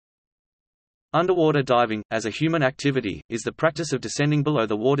Underwater diving, as a human activity, is the practice of descending below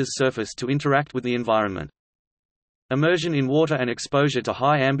the water's surface to interact with the environment. Immersion in water and exposure to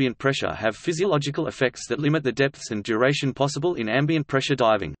high ambient pressure have physiological effects that limit the depths and duration possible in ambient pressure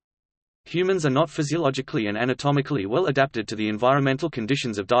diving. Humans are not physiologically and anatomically well adapted to the environmental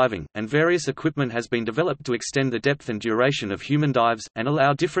conditions of diving, and various equipment has been developed to extend the depth and duration of human dives, and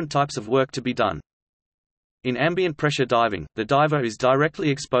allow different types of work to be done. In ambient pressure diving, the diver is directly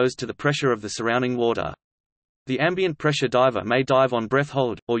exposed to the pressure of the surrounding water. The ambient pressure diver may dive on breath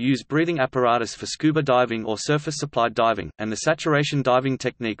hold, or use breathing apparatus for scuba diving or surface-supplied diving, and the saturation diving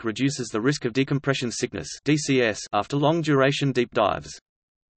technique reduces the risk of decompression sickness (DCS) after long-duration deep dives.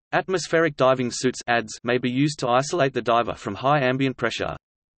 Atmospheric diving suits (ADS) may be used to isolate the diver from high ambient pressure.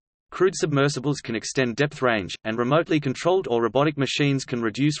 Crewed submersibles can extend depth range, and remotely controlled or robotic machines can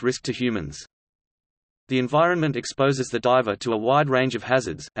reduce risk to humans. The environment exposes the diver to a wide range of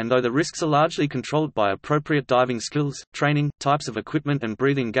hazards, and though the risks are largely controlled by appropriate diving skills, training, types of equipment and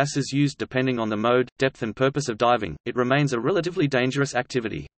breathing gases used depending on the mode, depth and purpose of diving, it remains a relatively dangerous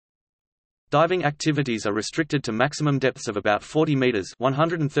activity. Diving activities are restricted to maximum depths of about 40 meters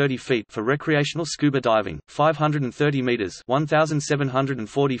 (130 feet) for recreational scuba diving, 530 meters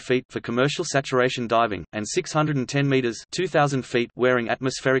 (1,740 feet) for commercial saturation diving, and 610 meters (2,000 feet) wearing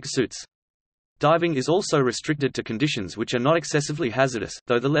atmospheric suits. Diving is also restricted to conditions which are not excessively hazardous,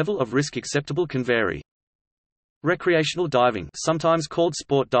 though the level of risk acceptable can vary. Recreational diving, sometimes called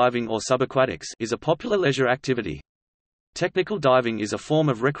sport diving or subaquatics, is a popular leisure activity. Technical diving is a form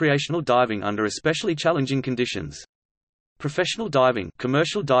of recreational diving under especially challenging conditions. Professional diving,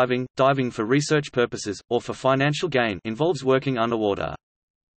 commercial diving, diving for research purposes, or for financial gain, involves working underwater.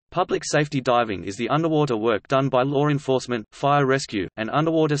 Public safety diving is the underwater work done by law enforcement, fire rescue, and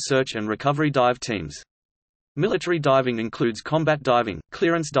underwater search and recovery dive teams. Military diving includes combat diving,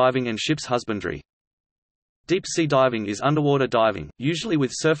 clearance diving and ship's husbandry. Deep-sea diving is underwater diving, usually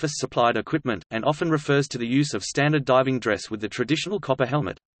with surface-supplied equipment, and often refers to the use of standard diving dress with the traditional copper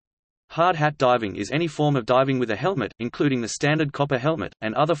helmet. Hard hat diving is any form of diving with a helmet, including the standard copper helmet,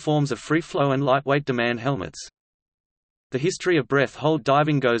 and other forms of free-flow and lightweight demand helmets. The history of breath-hold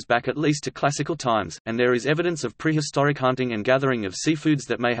diving goes back at least to classical times, and there is evidence of prehistoric hunting and gathering of seafoods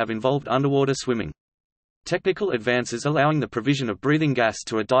that may have involved underwater swimming. Technical advances allowing the provision of breathing gas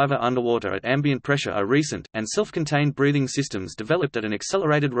to a diver underwater at ambient pressure are recent, and self-contained breathing systems developed at an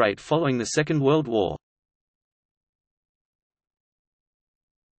accelerated rate following the Second World War.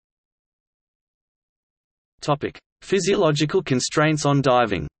 Physiological constraints on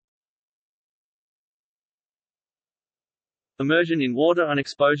diving. Immersion in water and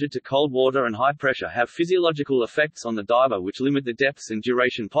exposure to cold water and high pressure have physiological effects on the diver which limit the depths and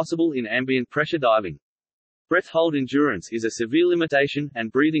duration possible in ambient pressure diving. Breath hold endurance is a severe limitation,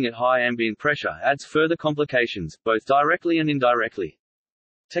 and breathing at high ambient pressure adds further complications, both directly and indirectly.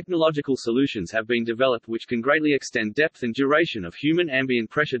 Technological solutions have been developed which can greatly extend depth and duration of human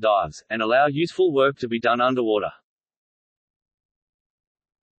ambient pressure dives, and allow useful work to be done underwater.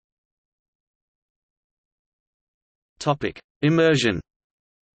 Immersion.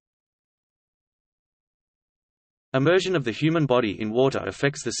 Immersion of the human body in water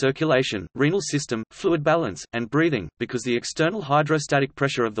affects the circulation, renal system, fluid balance, and breathing, because the external hydrostatic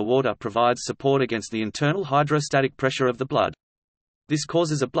pressure of the water provides support against the internal hydrostatic pressure of the blood. This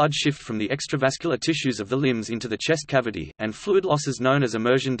causes a blood shift from the extravascular tissues of the limbs into the chest cavity, and fluid losses known as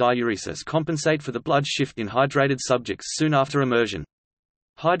immersion diuresis compensate for the blood shift in hydrated subjects soon after immersion.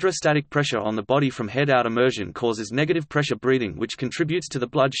 Hydrostatic pressure on the body from head-out immersion causes negative pressure breathing which contributes to the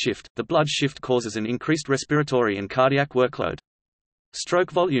blood shift. The blood shift causes an increased respiratory and cardiac workload.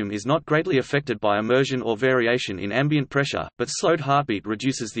 Stroke volume is not greatly affected by immersion or variation in ambient pressure, but slowed heartbeat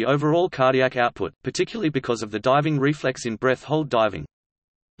reduces the overall cardiac output, particularly because of the diving reflex in breath-hold diving.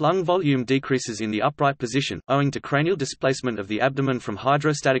 Lung volume decreases in the upright position, owing to cranial displacement of the abdomen from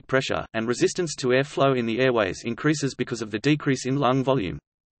hydrostatic pressure, and resistance to air flow in the airways increases because of the decrease in lung volume.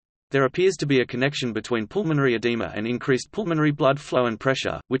 There appears to be a connection between pulmonary edema and increased pulmonary blood flow and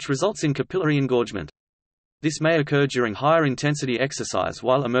pressure, which results in capillary engorgement. This may occur during higher intensity exercise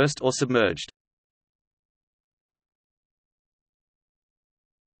while immersed or submerged.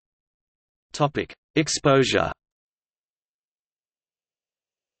 Exposure.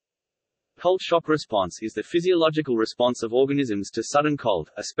 Cold shock response is the physiological response of organisms to sudden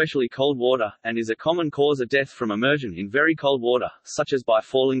cold, especially cold water, and is a common cause of death from immersion in very cold water, such as by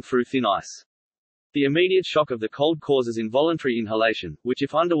falling through thin ice. The immediate shock of the cold causes involuntary inhalation, which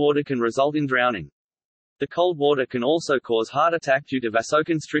if underwater can result in drowning. The cold water can also cause heart attack due to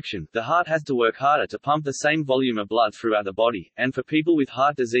vasoconstriction. The heart has to work harder to pump the same volume of blood throughout the body, and for people with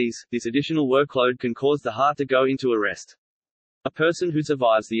heart disease, this additional workload can cause the heart to go into arrest. A person who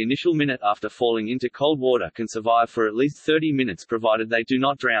survives the initial minute after falling into cold water can survive for at least 30 minutes provided they do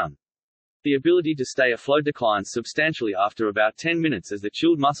not drown. The ability to stay afloat declines substantially after about 10 minutes as the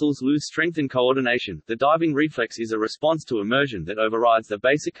chilled muscles lose strength and coordination. The diving reflex is a response to immersion that overrides the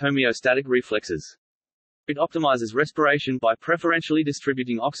basic homeostatic reflexes. It optimizes respiration by preferentially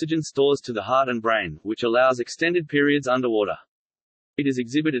distributing oxygen stores to the heart and brain, which allows extended periods underwater. It is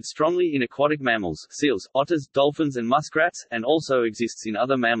exhibited strongly in aquatic mammals, seals, otters, dolphins and muskrats, and also exists in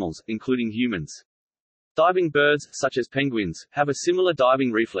other mammals, including humans. Diving birds, such as penguins, have a similar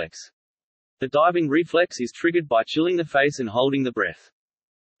diving reflex. The diving reflex is triggered by chilling the face and holding the breath.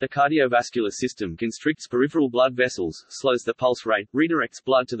 The cardiovascular system constricts peripheral blood vessels, slows the pulse rate, redirects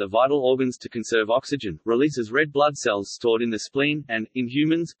blood to the vital organs to conserve oxygen, releases red blood cells stored in the spleen, and, in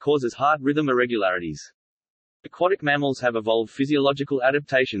humans, causes heart rhythm irregularities. Aquatic mammals have evolved physiological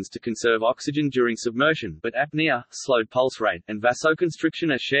adaptations to conserve oxygen during submersion, but apnea, slowed pulse rate, and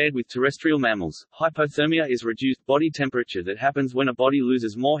vasoconstriction are shared with terrestrial mammals. Hypothermia is reduced body temperature that happens when a body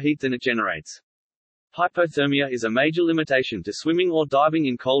loses more heat than it generates. Hypothermia is a major limitation to swimming or diving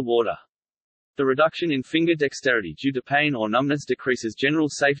in cold water. The reduction in finger dexterity due to pain or numbness decreases general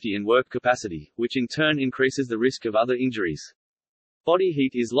safety and work capacity, which in turn increases the risk of other injuries. Body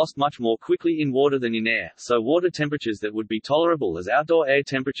heat is lost much more quickly in water than in air, so water temperatures that would be tolerable as outdoor air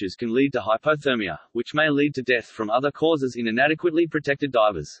temperatures can lead to hypothermia, which may lead to death from other causes in inadequately protected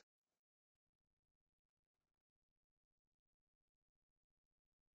divers.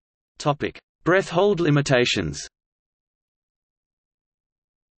 Topic: Breath hold limitations.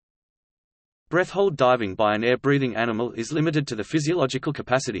 Breath hold diving by an air-breathing animal is limited to the physiological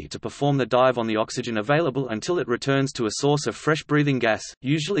capacity to perform the dive on the oxygen available until it returns to a source of fresh-breathing gas,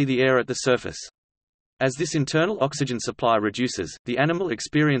 usually the air at the surface. As this internal oxygen supply reduces, the animal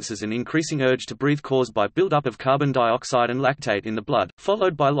experiences an increasing urge to breathe caused by buildup of carbon dioxide and lactate in the blood,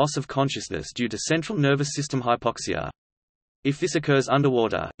 followed by loss of consciousness due to central nervous system hypoxia. If this occurs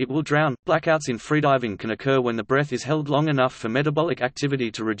underwater, it will drown. Blackouts in freediving can occur when the breath is held long enough for metabolic activity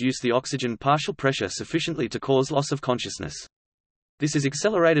to reduce the oxygen partial pressure sufficiently to cause loss of consciousness. This is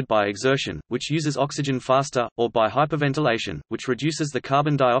accelerated by exertion, which uses oxygen faster, or by hyperventilation, which reduces the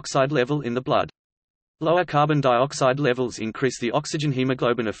carbon dioxide level in the blood. Lower carbon dioxide levels increase the oxygen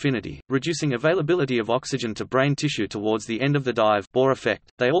hemoglobin affinity, reducing availability of oxygen to brain tissue towards the end of the dive. Bohr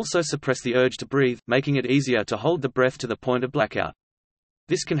effect. They also suppress the urge to breathe, making it easier to hold the breath to the point of blackout.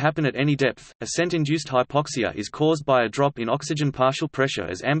 This can happen at any depth. Ascent-induced hypoxia is caused by a drop in oxygen partial pressure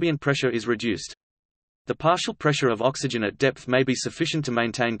as ambient pressure is reduced. The partial pressure of oxygen at depth may be sufficient to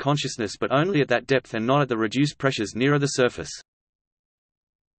maintain consciousness, but only at that depth and not at the reduced pressures nearer the surface.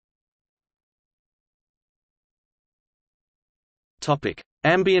 Topic: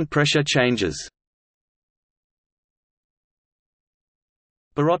 Ambient pressure changes.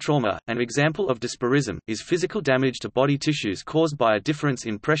 Barotrauma, an example of dysbarism, is physical damage to body tissues caused by a difference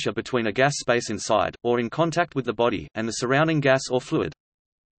in pressure between a gas space inside, or in contact with the body, and the surrounding gas or fluid.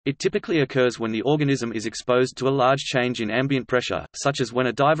 It typically occurs when the organism is exposed to a large change in ambient pressure, such as when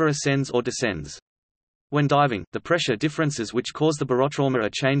a diver ascends or descends. When diving, the pressure differences which cause the barotrauma are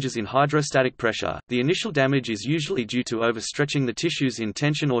changes in hydrostatic pressure. The initial damage is usually due to overstretching the tissues in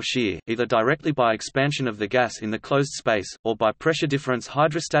tension or shear, either directly by expansion of the gas in the closed space, or by pressure difference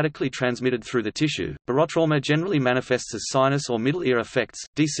hydrostatically transmitted through the tissue. Barotrauma generally manifests as sinus or middle ear effects,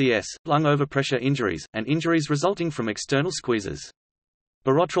 DCS, lung overpressure injuries, and injuries resulting from external squeezes.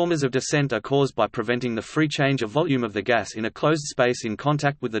 Barotraumas of descent are caused by preventing the free change of volume of the gas in a closed space in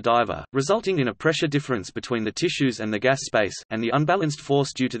contact with the diver, resulting in a pressure difference between the tissues and the gas space, and the unbalanced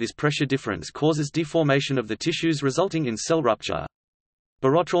force due to this pressure difference causes deformation of the tissues resulting in cell rupture.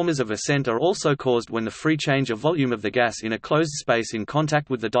 Barotraumas of ascent are also caused when the free change of volume of the gas in a closed space in contact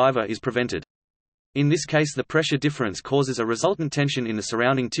with the diver is prevented. In this case, the pressure difference causes a resultant tension in the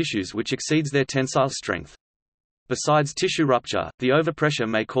surrounding tissues which exceeds their tensile strength. Besides tissue rupture, the overpressure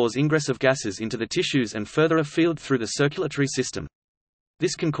may cause ingress of gases into the tissues and further afield through the circulatory system.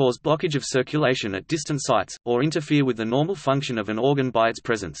 This can cause blockage of circulation at distant sites, or interfere with the normal function of an organ by its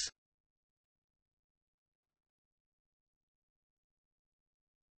presence.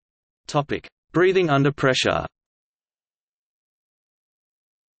 Breathing under pressure.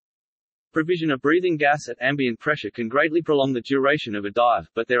 Provision of breathing gas at ambient pressure can greatly prolong the duration of a dive,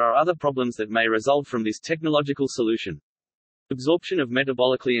 but there are other problems that may result from this technological solution. Absorption of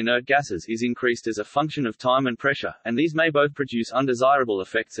metabolically inert gases is increased as a function of time and pressure, and these may both produce undesirable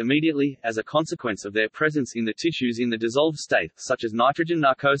effects immediately, as a consequence of their presence in the tissues in the dissolved state, such as nitrogen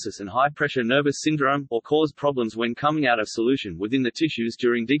narcosis and high-pressure nervous syndrome, or cause problems when coming out of solution within the tissues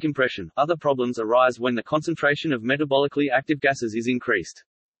during decompression. Other problems arise when the concentration of metabolically active gases is increased.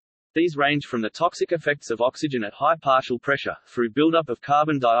 These range from the toxic effects of oxygen at high partial pressure, through buildup of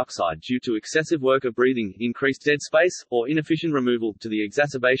carbon dioxide due to excessive work of breathing, increased dead space, or inefficient removal, to the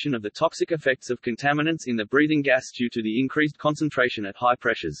exacerbation of the toxic effects of contaminants in the breathing gas due to the increased concentration at high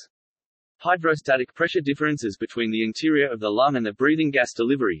pressures. Hydrostatic pressure differences between the interior of the lung and the breathing gas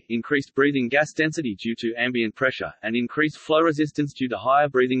delivery, increased breathing gas density due to ambient pressure, and increased flow resistance due to higher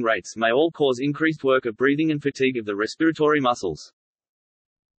breathing rates may all cause increased work of breathing and fatigue of the respiratory muscles.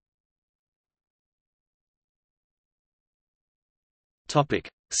 Topic: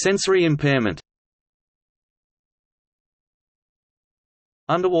 Sensory impairment.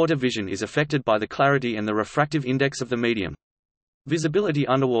 Underwater vision is affected by the clarity and the refractive index of the medium. Visibility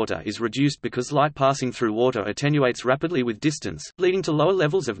underwater is reduced because light passing through water attenuates rapidly with distance, leading to lower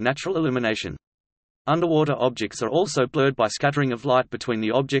levels of natural illumination. Underwater objects are also blurred by scattering of light between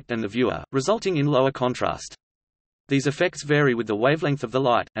the object and the viewer, resulting in lower contrast. These effects vary with the wavelength of the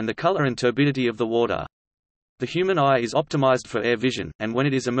light, and the color and turbidity of the water. The human eye is optimized for air vision, and when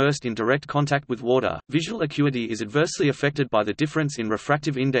it is immersed in direct contact with water, visual acuity is adversely affected by the difference in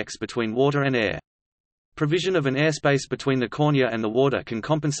refractive index between water and air. Provision of an airspace between the cornea and the water can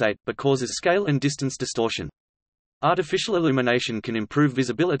compensate, but causes scale and distance distortion. Artificial illumination can improve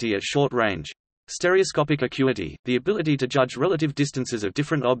visibility at short range. Stereoscopic acuity, the ability to judge relative distances of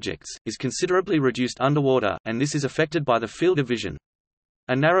different objects, is considerably reduced underwater, and this is affected by the field of vision.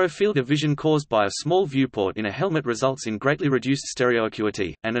 A narrow field of vision caused by a small viewport in a helmet results in greatly reduced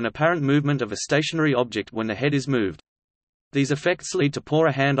stereoacuity, and an apparent movement of a stationary object when the head is moved. These effects lead to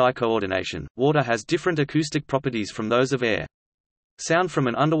poorer hand-eye coordination. Water has different acoustic properties from those of air. Sound from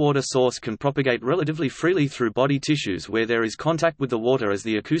an underwater source can propagate relatively freely through body tissues where there is contact with the water, as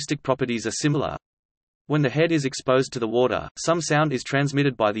the acoustic properties are similar. When the head is exposed to the water, some sound is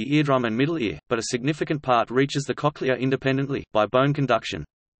transmitted by the eardrum and middle ear, but a significant part reaches the cochlea independently, by bone conduction.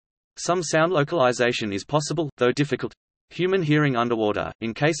 Some sound localization is possible, though difficult. Human hearing underwater,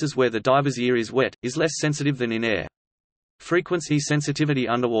 in cases where the diver's ear is wet, is less sensitive than in air. Frequency sensitivity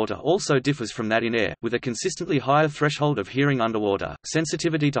underwater also differs from that in air, with a consistently higher threshold of hearing underwater.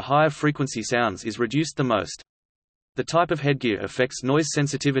 Sensitivity to higher frequency sounds is reduced the most. The type of headgear affects noise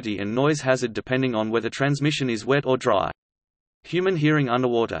sensitivity and noise hazard depending on whether transmission is wet or dry. Human hearing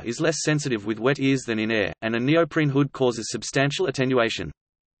underwater is less sensitive with wet ears than in air, and a neoprene hood causes substantial attenuation.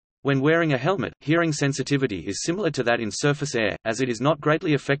 When wearing a helmet, hearing sensitivity is similar to that in surface air, as it is not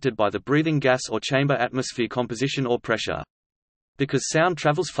greatly affected by the breathing gas or chamber atmosphere composition or pressure. Because sound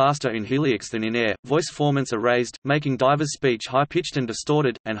travels faster in helix than in air, voice formants are raised, making divers' speech high-pitched and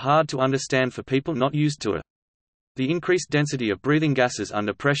distorted, and hard to understand for people not used to it. The increased density of breathing gases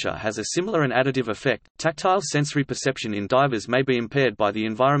under pressure has a similar and additive effect. Tactile sensory perception in divers may be impaired by the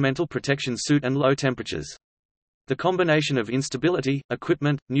environmental protection suit and low temperatures. The combination of instability,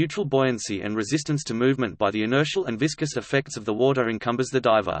 equipment, neutral buoyancy and resistance to movement by the inertial and viscous effects of the water encumbers the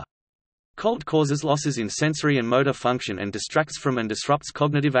diver. Cold causes losses in sensory and motor function and distracts from and disrupts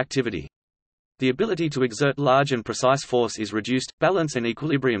cognitive activity. The ability to exert large and precise force is reduced. Balance and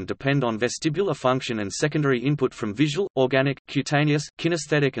equilibrium depend on vestibular function and secondary input from visual, organic, cutaneous,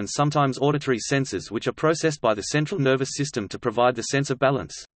 kinesthetic and sometimes auditory senses, which are processed by the central nervous system to provide the sense of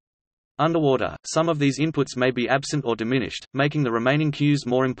balance. Underwater, some of these inputs may be absent or diminished, making the remaining cues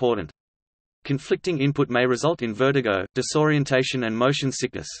more important. Conflicting input may result in vertigo, disorientation and motion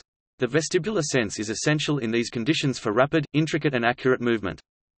sickness. The vestibular sense is essential in these conditions for rapid, intricate and accurate movement.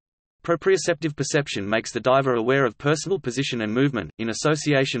 Proprioceptive perception makes the diver aware of personal position and movement, in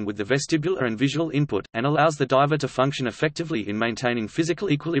association with the vestibular and visual input, and allows the diver to function effectively in maintaining physical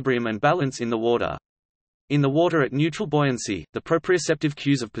equilibrium and balance in the water. In the water at neutral buoyancy, the proprioceptive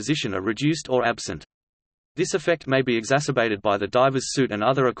cues of position are reduced or absent. This effect may be exacerbated by the diver's suit and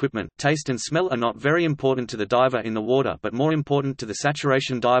other equipment. Taste and smell are not very important to the diver in the water but more important to the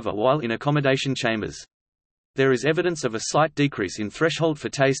saturation diver while in accommodation chambers. There is evidence of a slight decrease in threshold for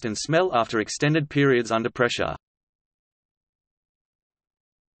taste and smell after extended periods under pressure.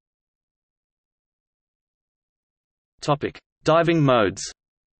 Topic: Diving modes.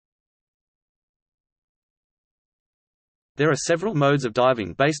 There are several modes of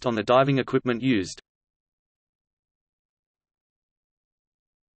diving based on the diving equipment used.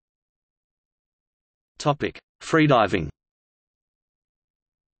 Topic: Freediving.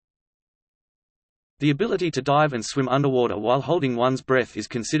 The ability to dive and swim underwater while holding one's breath is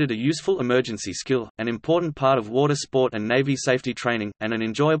considered a useful emergency skill, an important part of water sport and Navy safety training, and an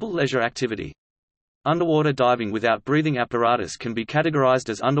enjoyable leisure activity. Underwater diving without breathing apparatus can be categorized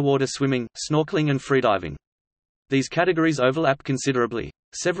as underwater swimming, snorkeling and freediving. These categories overlap considerably.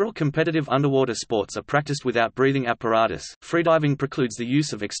 Several competitive underwater sports are practiced without breathing apparatus. Freediving precludes the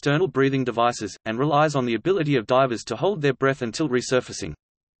use of external breathing devices, and relies on the ability of divers to hold their breath until resurfacing.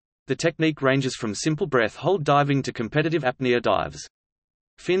 The technique ranges from simple breath-hold diving to competitive apnea dives.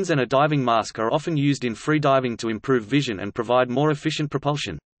 Fins and a diving mask are often used in free diving to improve vision and provide more efficient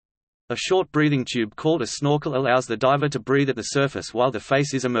propulsion. A short breathing tube called a snorkel allows the diver to breathe at the surface while the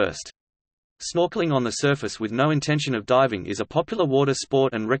face is immersed. Snorkeling on the surface with no intention of diving is a popular water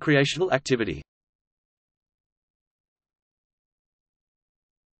sport and recreational activity.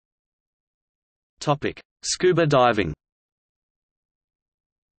 Scuba diving.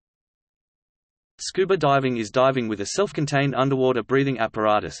 Scuba diving is diving with a self-contained underwater breathing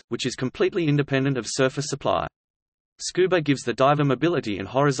apparatus, which is completely independent of surface supply. Scuba gives the diver mobility and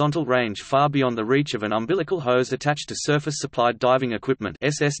horizontal range far beyond the reach of an umbilical hose attached to surface-supplied diving equipment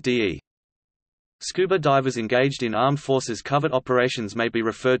 (SSDE). Scuba divers engaged in armed forces covert operations may be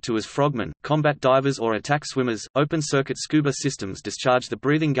referred to as frogmen, combat divers or attack swimmers. Open-circuit scuba systems discharge the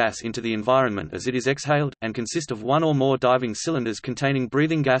breathing gas into the environment as it is exhaled, and consist of one or more diving cylinders containing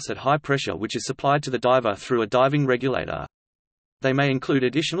breathing gas at high pressure which is supplied to the diver through a diving regulator. They may include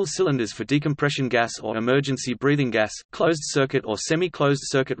additional cylinders for decompression gas or emergency breathing gas. Closed-circuit or semi-closed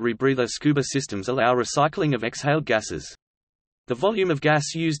circuit rebreather scuba systems allow recycling of exhaled gases. The volume of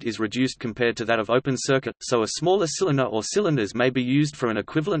gas used is reduced compared to that of open circuit, so a smaller cylinder or cylinders may be used for an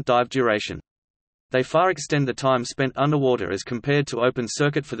equivalent dive duration. They far extend the time spent underwater as compared to open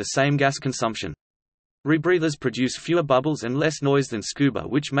circuit for the same gas consumption. Rebreathers produce fewer bubbles and less noise than scuba,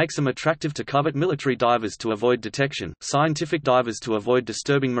 which makes them attractive to covert military divers to avoid detection, scientific divers to avoid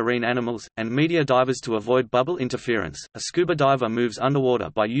disturbing marine animals, and media divers to avoid bubble interference. A scuba diver moves underwater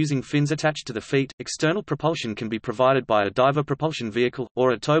by using fins attached to the feet. External propulsion can be provided by a diver propulsion vehicle,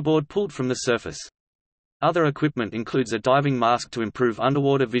 or a towboard pulled from the surface. Other equipment includes a diving mask to improve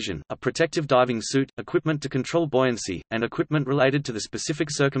underwater vision, a protective diving suit, equipment to control buoyancy, and equipment related to the specific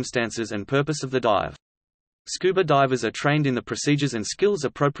circumstances and purpose of the dive. Scuba divers are trained in the procedures and skills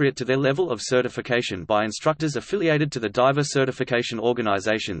appropriate to their level of certification by instructors affiliated to the diver certification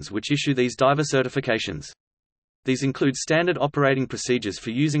organizations which issue these diver certifications. These include standard operating procedures for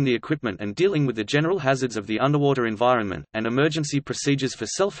using the equipment and dealing with the general hazards of the underwater environment, and emergency procedures for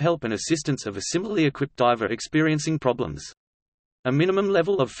self-help and assistance of a similarly equipped diver experiencing problems. A minimum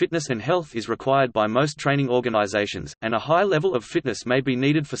level of fitness and health is required by most training organizations, and a high level of fitness may be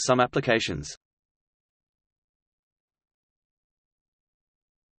needed for some applications.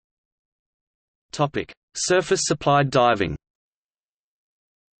 Surface-supplied diving.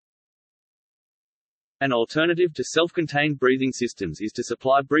 An alternative to self-contained breathing systems is to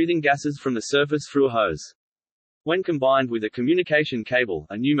supply breathing gases from the surface through a hose. When combined with a communication cable,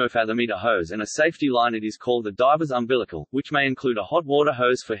 a pneumofathometer hose and a safety line, it is called the diver's umbilical, which may include a hot water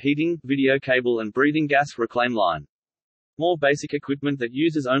hose for heating, video cable and breathing gas reclaim line. More basic equipment that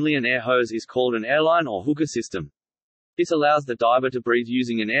uses only an air hose is called an airline or hooker system. This allows the diver to breathe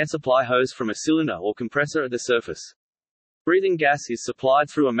using an air supply hose from a cylinder or compressor at the surface. Breathing gas is supplied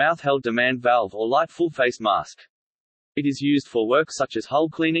through a mouth-held demand valve or light full-face mask. It is used for work such as hull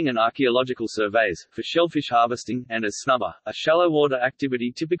cleaning and archaeological surveys, for shellfish harvesting, and as snubber, a shallow water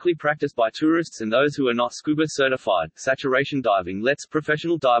activity typically practiced by tourists and those who are not scuba certified. Saturation diving lets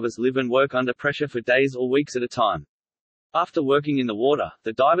professional divers live and work under pressure for days or weeks at a time. After working in the water,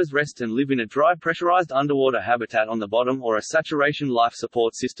 the divers rest and live in a dry pressurized underwater habitat on the bottom or a saturation life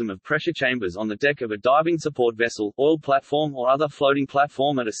support system of pressure chambers on the deck of a diving support vessel, oil platform or other floating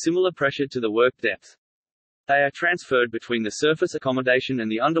platform at a similar pressure to the work depth. They are transferred between the surface accommodation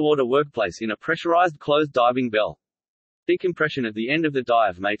and the underwater workplace in a pressurized closed diving bell. Decompression at the end of the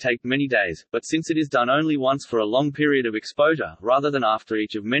dive may take many days, but since it is done only once for a long period of exposure, rather than after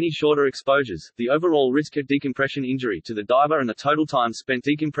each of many shorter exposures, the overall risk of decompression injury to the diver and the total time spent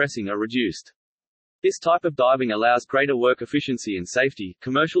decompressing are reduced. This type of diving allows greater work efficiency and safety.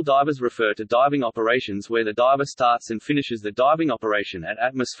 Commercial divers refer to diving operations where the diver starts and finishes the diving operation at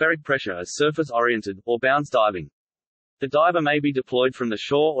atmospheric pressure as surface-oriented, or bounce diving. The diver may be deployed from the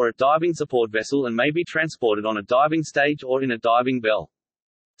shore or a diving support vessel and may be transported on a diving stage or in a diving bell.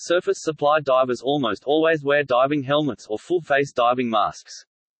 Surface-supplied divers almost always wear diving helmets or full-face diving masks.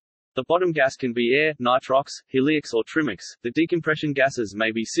 The bottom gas can be air, nitrox, heliox or trimix. The decompression gases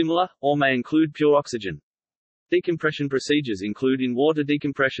may be similar, or may include pure oxygen. Decompression procedures include in-water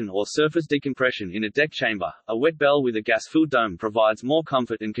decompression or surface decompression in a deck chamber. A wet bell with a gas-filled dome provides more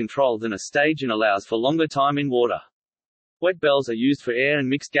comfort and control than a stage and allows for longer time in water. Wet bells are used for air and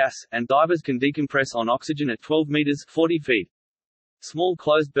mixed gas, and divers can decompress on oxygen at 12 meters (40 feet). Small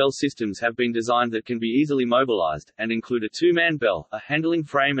closed bell systems have been designed that can be easily mobilized, and include a two-man bell, a handling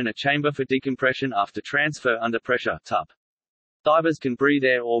frame and a chamber for decompression after transfer under pressure (TUP). Divers can breathe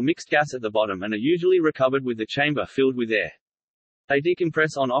air or mixed gas at the bottom and are usually recovered with the chamber filled with air. They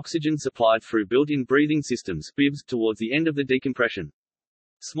decompress on oxygen supplied through built-in breathing systems (bibs) towards the end of the decompression.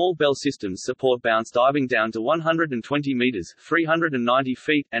 Small bell systems support bounce diving down to 120 meters (390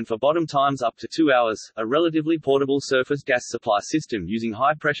 feet) and for bottom times up to 2 hours. A relatively portable surface gas supply system using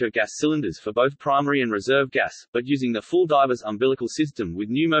high-pressure gas cylinders for both primary and reserve gas, but using the full diver's umbilical system with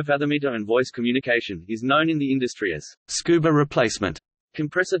pneumofathometer and voice communication, is known in the industry as scuba replacement.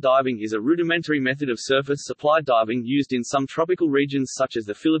 Compressor diving is a rudimentary method of surface supply diving used in some tropical regions such as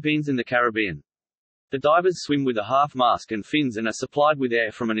the Philippines and the Caribbean. The divers swim with a half mask and fins and are supplied with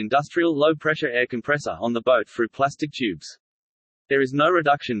air from an industrial low-pressure air compressor on the boat through plastic tubes. There is no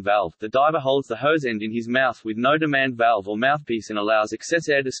reduction valve. The diver holds the hose end in his mouth with no demand valve or mouthpiece and allows excess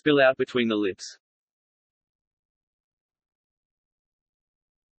air to spill out between the lips.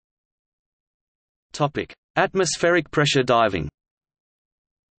 Topic: Atmospheric pressure diving.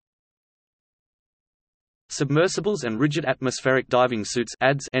 Submersibles and rigid atmospheric diving suits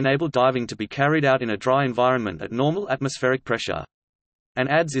 (ADS) enable diving to be carried out in a dry environment at normal atmospheric pressure. An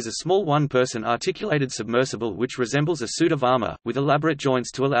ADS is a small one-person articulated submersible which resembles a suit of armor, with elaborate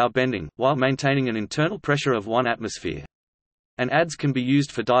joints to allow bending, while maintaining an internal pressure of 1 atmosphere. An ADS can be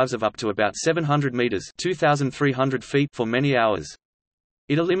used for dives of up to about 700 meters (2,300 feet) for many hours.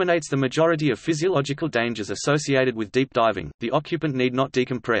 It eliminates the majority of physiological dangers associated with deep diving. The occupant need not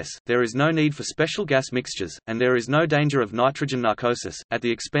decompress, there is no need for special gas mixtures, and there is no danger of nitrogen narcosis, at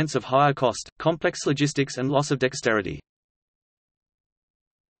the expense of higher cost, complex logistics and loss of dexterity.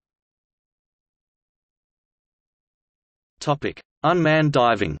 Unmanned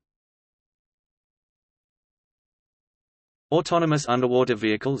diving. Autonomous underwater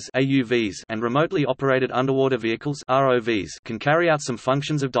vehicles (AUVs) and remotely operated underwater vehicles (ROVs) can carry out some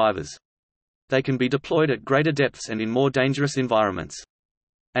functions of divers. They can be deployed at greater depths and in more dangerous environments.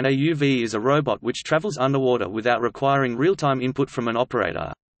 An AUV is a robot which travels underwater without requiring real-time input from an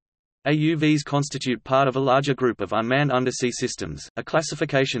operator. AUVs constitute part of a larger group of unmanned undersea systems, a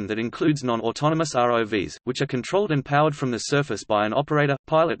classification that includes non-autonomous ROVs, which are controlled and powered from the surface by an operator,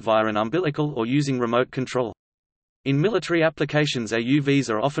 pilot via an umbilical or using remote control. In military applications, AUVs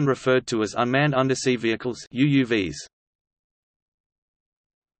are often referred to as unmanned undersea vehicles (UUVs).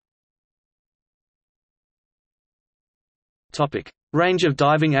 Topic: Range of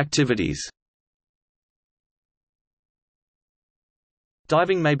diving activities.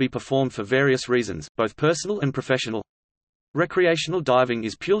 Diving may be performed for various reasons, both personal and professional. Recreational diving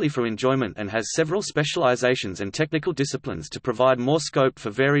is purely for enjoyment and has several specializations and technical disciplines to provide more scope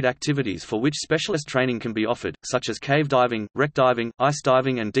for varied activities for which specialist training can be offered, such as cave diving, wreck diving, ice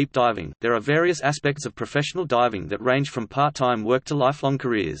diving, and deep diving. There are various aspects of professional diving that range from part-time work to lifelong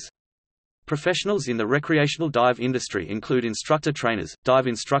careers. Professionals in the recreational dive industry include instructor trainers, dive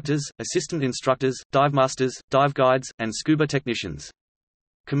instructors, assistant instructors, dive masters, dive guides, and scuba technicians.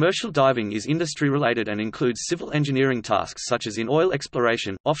 Commercial diving is industry-related and includes civil engineering tasks such as in oil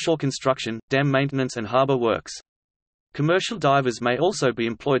exploration, offshore construction, dam maintenance and harbor works. Commercial divers may also be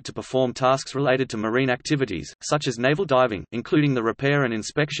employed to perform tasks related to marine activities, such as naval diving, including the repair and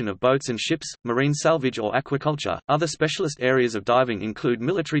inspection of boats and ships, marine salvage or aquaculture. Other specialist areas of diving include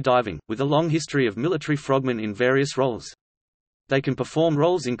military diving, with a long history of military frogmen in various roles. They can perform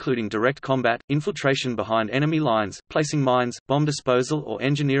roles including direct combat, infiltration behind enemy lines, placing mines, bomb disposal or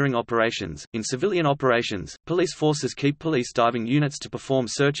engineering operations. In civilian operations, police forces keep police diving units to perform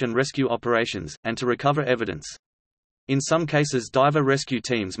search and rescue operations, and to recover evidence. In some cases, diver rescue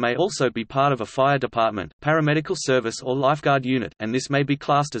teams may also be part of a fire department, paramedical service or lifeguard unit, and this may be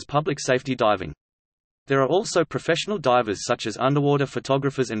classed as public safety diving. There are also professional divers such as underwater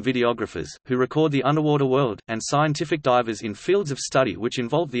photographers and videographers, who record the underwater world, and scientific divers in fields of study which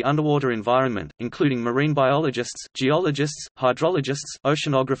involve the underwater environment, including marine biologists, geologists, hydrologists,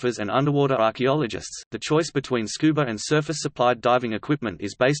 oceanographers and underwater archaeologists. The choice between scuba and surface-supplied diving equipment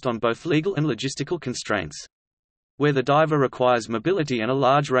is based on both legal and logistical constraints. Where the diver requires mobility and a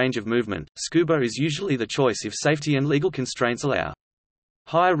large range of movement, scuba is usually the choice if safety and legal constraints allow.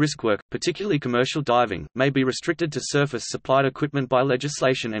 Higher risk work, particularly commercial diving, may be restricted to surface-supplied equipment by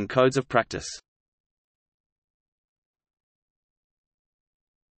legislation and codes of practice.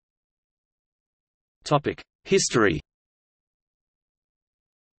 History.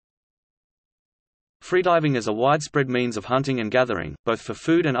 Freediving as a widespread means of hunting and gathering, both for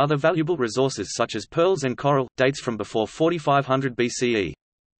food and other valuable resources such as pearls and coral, dates from before 4500 BCE.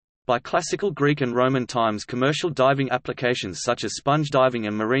 By classical Greek and Roman times, commercial diving applications such as sponge diving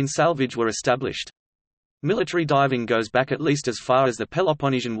and marine salvage were established. Military diving goes back at least as far as the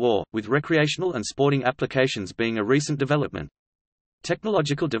Peloponnesian War, with recreational and sporting applications being a recent development.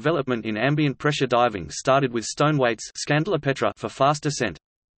 Technological development in ambient pressure diving started with stone weights for fast descent.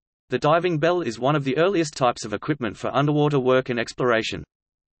 The diving bell is one of the earliest types of equipment for underwater work and exploration.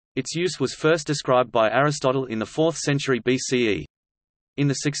 Its use was first described by Aristotle in the 4th century BCE. In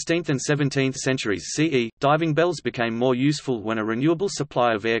the 16th and 17th centuries CE, diving bells became more useful when a renewable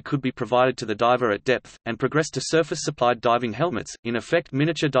supply of air could be provided to the diver at depth, and progressed to surface-supplied diving helmets, in effect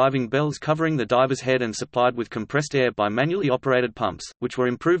miniature diving bells covering the diver's head and supplied with compressed air by manually operated pumps, which were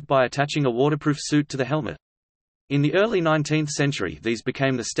improved by attaching a waterproof suit to the helmet. In the early 19th century these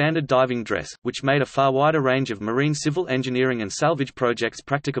became the standard diving dress, which made a far wider range of marine civil engineering and salvage projects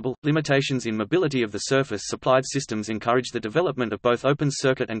practicable. Limitations in mobility of the surface-supplied systems encouraged the development of both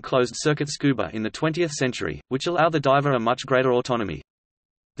open-circuit and closed-circuit scuba in the 20th century, which allow the diver a much greater autonomy.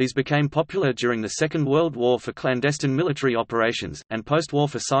 These became popular during the Second World War for clandestine military operations, and post-war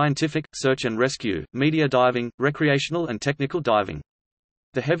for scientific, search and rescue, media diving, recreational and technical diving.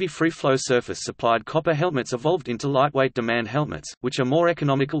 The heavy free-flow surface-supplied copper helmets evolved into lightweight demand helmets, which are more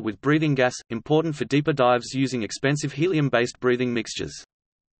economical with breathing gas, important for deeper dives using expensive helium-based breathing mixtures.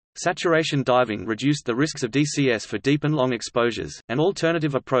 Saturation diving reduced the risks of DCS for deep and long exposures. An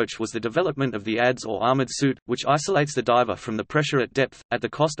alternative approach was the development of the ADS or armored suit, which isolates the diver from the pressure at depth, at the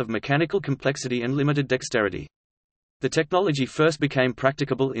cost of mechanical complexity and limited dexterity. The technology first became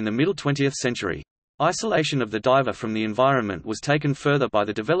practicable in the middle 20th century. Isolation of the diver from the environment was taken further by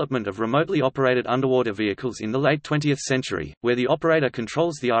the development of remotely operated underwater vehicles in the late 20th century, where the operator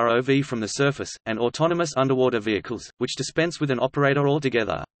controls the ROV from the surface, and autonomous underwater vehicles, which dispense with an operator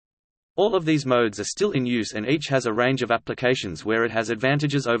altogether. All of these modes are still in use and each has a range of applications where it has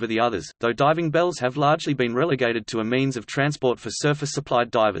advantages over the others, though diving bells have largely been relegated to a means of transport for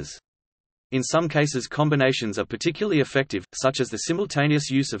surface-supplied divers. In some cases combinations are particularly effective, such as the simultaneous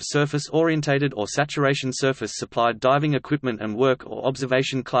use of surface-orientated or saturation surface-supplied diving equipment and work or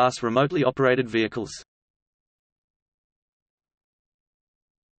observation-class remotely operated vehicles.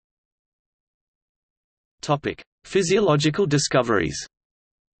 Physiological discoveries.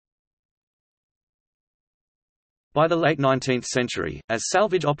 By the late 19th century, as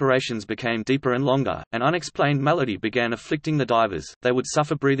salvage operations became deeper and longer, an unexplained malady began afflicting the divers. They would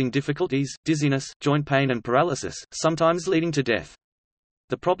suffer breathing difficulties, dizziness, joint pain and paralysis, sometimes leading to death.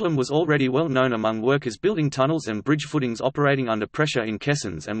 The problem was already well known among workers building tunnels and bridge footings operating under pressure in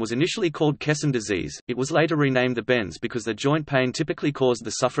caissons and was initially called caisson disease. It was later renamed the bends because the joint pain typically caused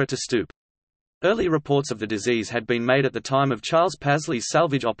the sufferer to stoop. Early reports of the disease had been made at the time of Charles Pasley's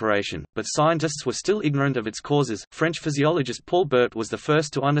salvage operation, but scientists were still ignorant of its causes. French physiologist Paul Bert was the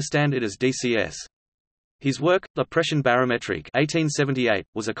first to understand it as DCS. His work, La Pression barométrique 1878,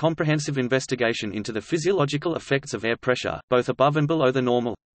 was a comprehensive investigation into the physiological effects of air pressure, both above and below the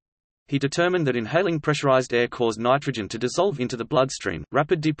normal. He determined that inhaling pressurized air caused nitrogen to dissolve into the bloodstream.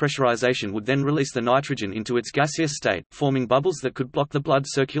 Rapid depressurization would then release the nitrogen into its gaseous state, forming bubbles that could block the blood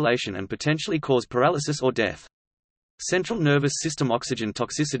circulation and potentially cause paralysis or death. Central nervous system oxygen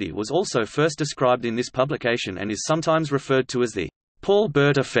toxicity was also first described in this publication and is sometimes referred to as the Paul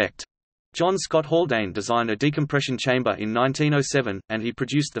Bert effect. John Scott Haldane designed a decompression chamber in 1907, and he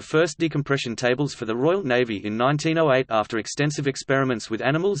produced the first decompression tables for the Royal Navy in 1908 after extensive experiments with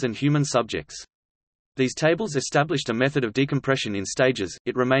animals and human subjects. These tables established a method of decompression in stages.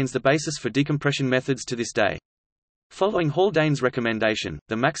 It remains the basis for decompression methods to this day. Following Haldane's recommendation,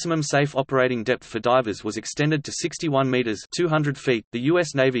 the maximum safe operating depth for divers was extended to 61 meters (200 feet). The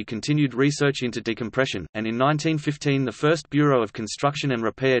U.S. Navy continued research into decompression, and in 1915 the first Bureau of Construction and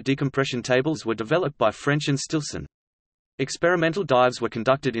Repair decompression tables were developed by French and Stilson. Experimental dives were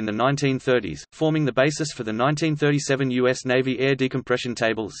conducted in the 1930s, forming the basis for the 1937 U.S. Navy air decompression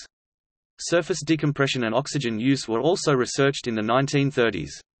tables. Surface decompression and oxygen use were also researched in the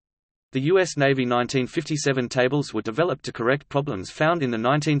 1930s. The U.S. Navy 1957 tables were developed to correct problems found in the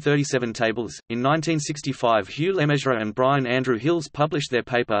 1937 tables. In 1965, Hugh Lemessurier and Brian Andrew Hills published their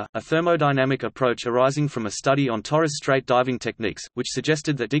paper, A Thermodynamic Approach Arising from a Study on Torres Strait Diving Techniques, which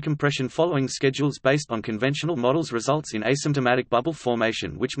suggested that decompression following schedules based on conventional models results in asymptomatic bubble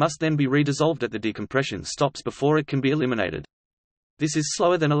formation which must then be redissolved at the decompression stops before it can be eliminated. This is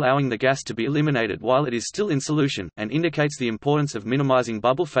slower than allowing the gas to be eliminated while it is still in solution, and indicates the importance of minimizing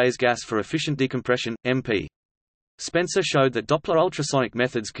bubble phase gas for efficient decompression. MP. Spencer showed that Doppler ultrasonic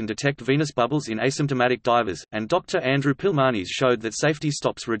methods can detect venous bubbles in asymptomatic divers, and Dr. Andrew Pilmanis showed that safety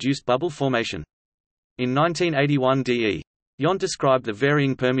stops reduced bubble formation. In 1981 D.E. Yont described the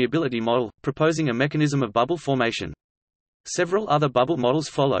varying permeability model, proposing a mechanism of bubble formation. Several other bubble models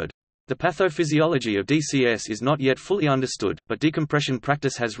followed. The pathophysiology of DCS is not yet fully understood, but decompression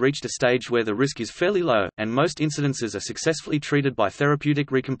practice has reached a stage where the risk is fairly low, and most incidences are successfully treated by therapeutic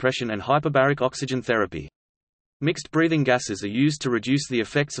recompression and hyperbaric oxygen therapy. Mixed breathing gases are used to reduce the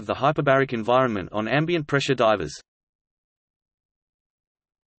effects of the hyperbaric environment on ambient pressure divers.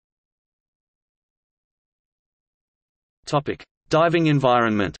 Diving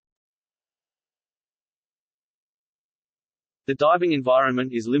environment. The diving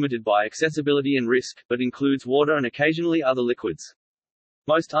environment is limited by accessibility and risk, but includes water and occasionally other liquids.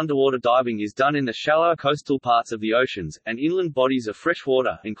 Most underwater diving is done in the shallower coastal parts of the oceans, and inland bodies of fresh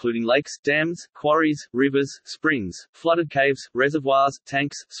water, including lakes, dams, quarries, rivers, springs, flooded caves, reservoirs,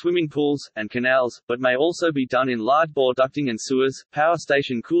 tanks, swimming pools, and canals, but may also be done in large bore ducting and sewers, power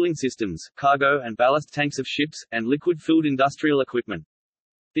station cooling systems, cargo and ballast tanks of ships, and liquid-filled industrial equipment.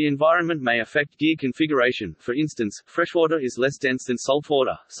 The environment may affect gear configuration. For instance, freshwater is less dense than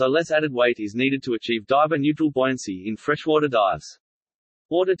saltwater, so less added weight is needed to achieve diver-neutral buoyancy in freshwater dives.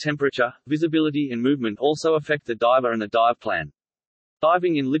 Water temperature, visibility and movement also affect the diver and the dive plan.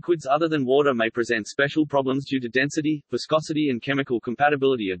 Diving in liquids other than water may present special problems due to density, viscosity and chemical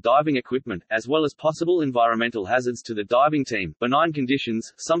compatibility of diving equipment, as well as possible environmental hazards to the diving team. Benign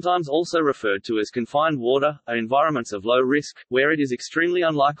conditions, sometimes also referred to as confined water, are environments of low risk, where it is extremely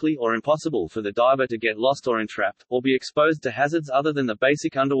unlikely or impossible for the diver to get lost or entrapped, or be exposed to hazards other than the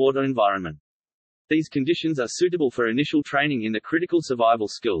basic underwater environment. These conditions are suitable for initial training in the critical survival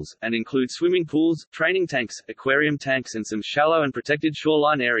skills, and include swimming pools, training tanks, aquarium tanks and some shallow and protected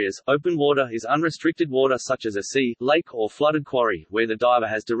shoreline areas. Open water is unrestricted water such as a sea, lake or flooded quarry, where the diver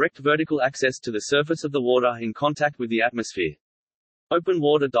has direct vertical access to the surface of the water in contact with the atmosphere. Open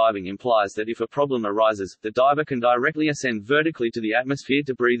water diving implies that if a problem arises, the diver can directly ascend vertically to the atmosphere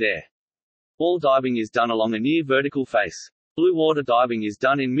to breathe air. All diving is done along a near vertical face. Blue water diving is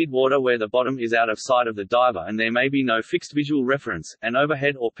done in mid-water where the bottom is out of sight of the diver and there may be no fixed visual reference. An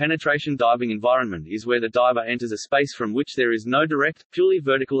overhead or penetration diving environment is where the diver enters a space from which there is no direct, purely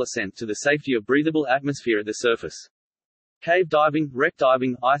vertical ascent to the safety of breathable atmosphere at the surface. Cave diving, wreck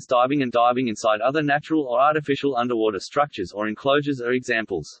diving, ice diving and diving inside other natural or artificial underwater structures or enclosures are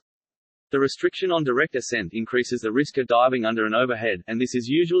examples. The restriction on direct ascent increases the risk of diving under an overhead, and this is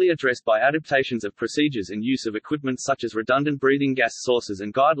usually addressed by adaptations of procedures and use of equipment such as redundant breathing gas sources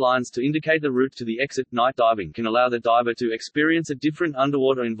and guidelines to indicate the route to the exit. Night diving can allow the diver to experience a different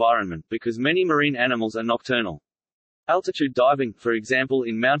underwater environment because many marine animals are nocturnal. Altitude diving, for example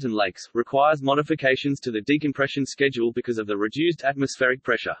in mountain lakes, requires modifications to the decompression schedule because of the reduced atmospheric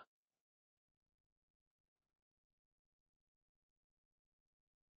pressure.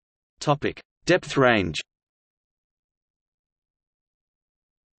 Depth range.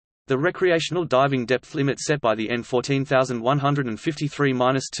 The recreational diving depth limit set by the N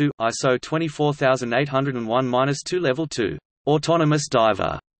 14153-2, ISO 24801-2 Level 2 autonomous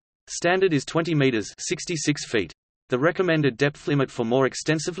diver standard is 20 meters (66 feet). The recommended depth limit for more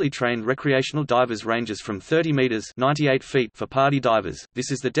extensively trained recreational divers ranges from 30 meters (98 feet) for party divers.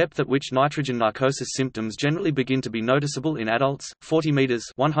 This is the depth at which nitrogen narcosis symptoms generally begin to be noticeable in adults. 40 meters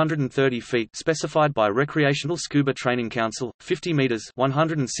 (130 feet) specified by Recreational Scuba Training Council, 50 meters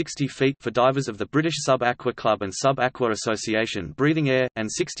 (160 feet) for divers of the British Sub-Aqua Club and Sub-Aqua Association Breathing Air, and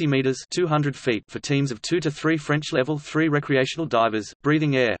 60 meters (200 feet) for teams of 2 to 3 French Level 3 recreational divers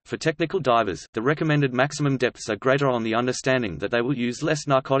Breathing Air. For technical divers, the recommended maximum depths are greater on the understanding that they will use less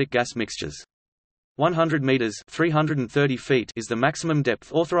narcotic gas mixtures. 100 meters (330 feet) is the maximum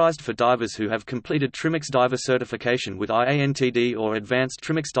depth authorized for divers who have completed Trimix diver certification with IANTD or advanced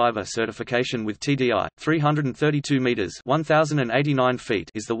Trimix diver certification with TDI. 332 meters (1089 feet)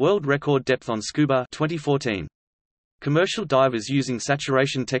 is the world record depth on Scuba 2014. Commercial divers using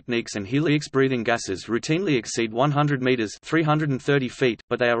saturation techniques and helix breathing gases routinely exceed 100 meters (330 feet),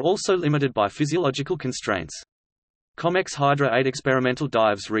 but they are also limited by physiological constraints. Comex Hydra 8 experimental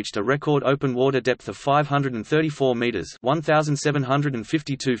dives reached a record open water depth of 534 meters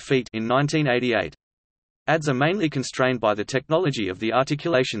 (1,752 feet) in 1988. ADS are mainly constrained by the technology of the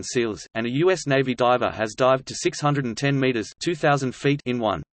articulation seals, and a U.S. Navy diver has dived to 610 meters (2,000 feet) in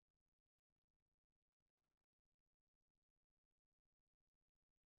one.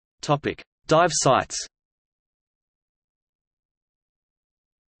 Dive sites.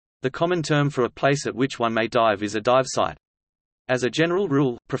 The common term for a place at which one may dive is a dive site. As a general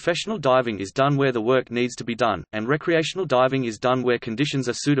rule, professional diving is done where the work needs to be done, and recreational diving is done where conditions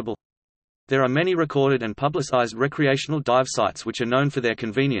are suitable. There are many recorded and publicized recreational dive sites which are known for their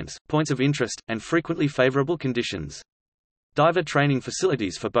convenience, points of interest, and frequently favorable conditions. Diver training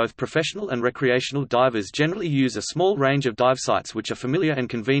facilities for both professional and recreational divers generally use a small range of dive sites which are familiar and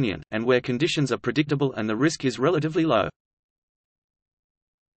convenient, and where conditions are predictable and the risk is relatively low.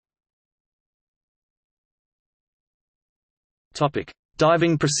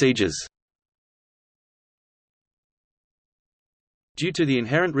 Diving procedures. Due to the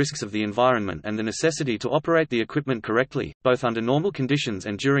inherent risks of the environment and the necessity to operate the equipment correctly, both under normal conditions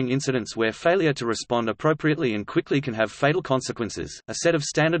and during incidents where failure to respond appropriately and quickly can have fatal consequences, a set of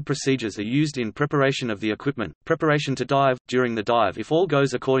standard procedures are used in preparation of the equipment, preparation to dive, during the dive if all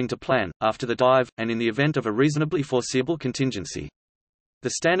goes according to plan, after the dive, and in the event of a reasonably foreseeable contingency. The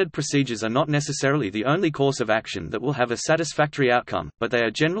standard procedures are not necessarily the only course of action that will have a satisfactory outcome, but they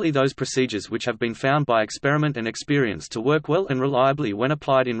are generally those procedures which have been found by experiment and experience to work well and reliably when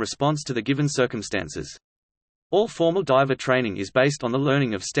applied in response to the given circumstances. All formal diver training is based on the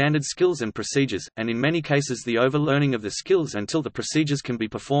learning of standard skills and procedures, and in many cases the over-learning of the skills until the procedures can be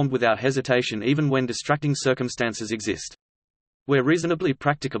performed without hesitation even when distracting circumstances exist. Where reasonably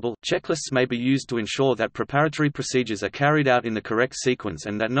practicable, checklists may be used to ensure that preparatory procedures are carried out in the correct sequence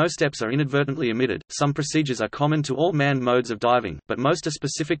and that no steps are inadvertently omitted. Some procedures are common to all manned modes of diving, but most are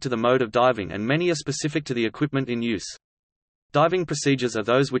specific to the mode of diving and many are specific to the equipment in use. Diving procedures are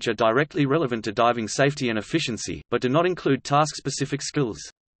those which are directly relevant to diving safety and efficiency, but do not include task-specific skills.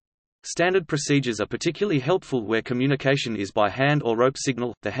 Standard procedures are particularly helpful where communication is by hand or rope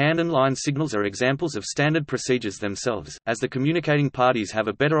signal. The hand and line signals are examples of standard procedures themselves, as the communicating parties have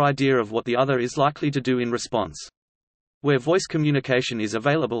a better idea of what the other is likely to do in response. Where voice communication is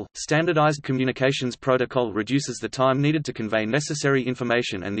available, standardized communications protocol reduces the time needed to convey necessary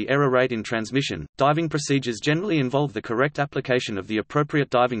information and the error rate in transmission. Diving procedures generally involve the correct application of the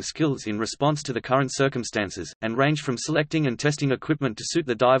appropriate diving skills in response to the current circumstances, and range from selecting and testing equipment to suit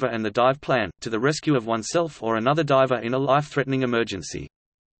the diver and the dive plan, to the rescue of oneself or another diver in a life-threatening emergency.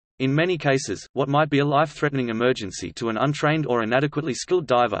 In many cases, what might be a life-threatening emergency to an untrained or inadequately skilled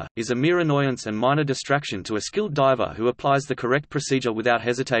diver, is a mere annoyance and minor distraction to a skilled diver who applies the correct procedure without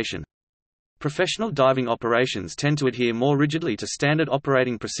hesitation. Professional diving operations tend to adhere more rigidly to standard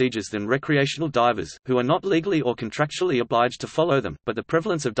operating procedures than recreational divers, who are not legally or contractually obliged to follow them, but the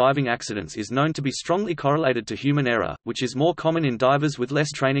prevalence of diving accidents is known to be strongly correlated to human error, which is more common in divers with less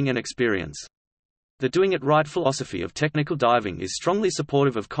training and experience. The doing it right philosophy of technical diving is strongly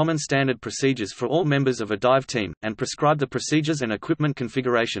supportive of common standard procedures for all members of a dive team, and prescribe the procedures and equipment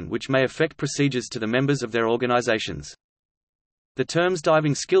configuration which may affect procedures to the members of their organizations. The terms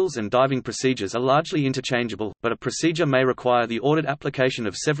diving skills and diving procedures are largely interchangeable, but a procedure may require the ordered application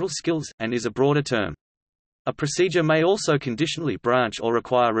of several skills, and is a broader term. A procedure may also conditionally branch or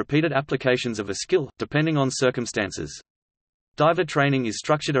require repeated applications of a skill, depending on circumstances. Diver training is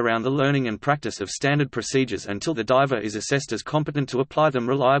structured around the learning and practice of standard procedures until the diver is assessed as competent to apply them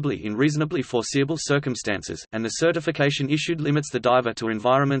reliably in reasonably foreseeable circumstances, and the certification issued limits the diver to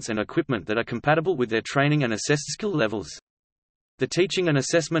environments and equipment that are compatible with their training and assessed skill levels. The teaching and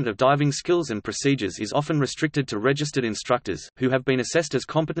assessment of diving skills and procedures is often restricted to registered instructors, who have been assessed as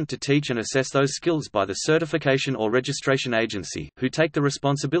competent to teach and assess those skills by the certification or registration agency, who take the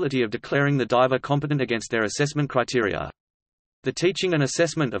responsibility of declaring the diver competent against their assessment criteria. The teaching and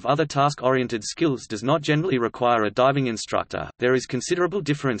assessment of other task-oriented skills does not generally require a diving instructor. There is considerable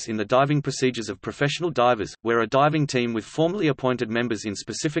difference in the diving procedures of professional divers, where a diving team with formally appointed members in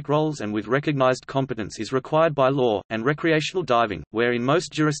specific roles and with recognized competence is required by law, and recreational diving, where in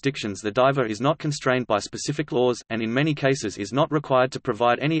most jurisdictions the diver is not constrained by specific laws, and in many cases is not required to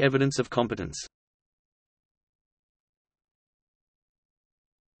provide any evidence of competence.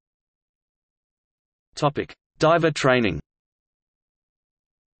 Diver training.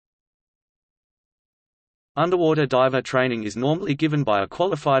 Underwater diver training is normally given by a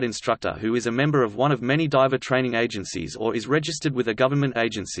qualified instructor who is a member of one of many diver training agencies or is registered with a government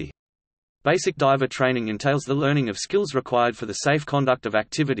agency. Basic diver training entails the learning of skills required for the safe conduct of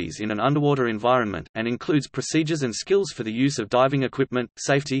activities in an underwater environment, and includes procedures and skills for the use of diving equipment,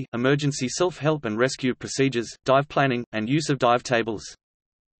 safety, emergency self-help and rescue procedures, dive planning, and use of dive tables.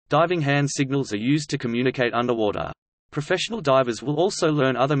 Diving hand signals are used to communicate underwater. Professional divers will also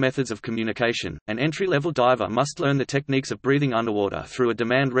learn other methods of communication. An entry-level diver must learn the techniques of breathing underwater through a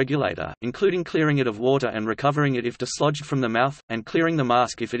demand regulator, including clearing it of water and recovering it if dislodged from the mouth, and clearing the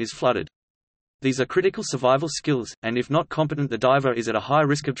mask if it is flooded. These are critical survival skills, and if not competent, the diver is at a high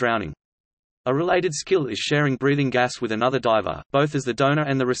risk of drowning. A related skill is sharing breathing gas with another diver, both as the donor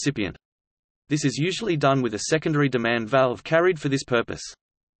and the recipient. This is usually done with a secondary demand valve carried for this purpose.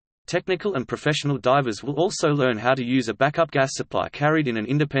 Technical and professional divers will also learn how to use a backup gas supply carried in an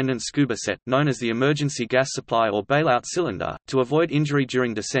independent scuba set, known as the emergency gas supply or bailout cylinder. To avoid injury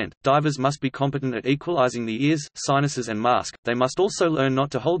during descent, divers must be competent at equalizing the ears, sinuses and mask. They must also learn not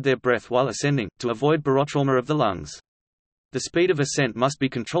to hold their breath while ascending, to avoid barotrauma of the lungs. The speed of ascent must be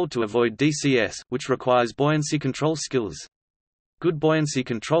controlled to avoid DCS, which requires buoyancy control skills. Good buoyancy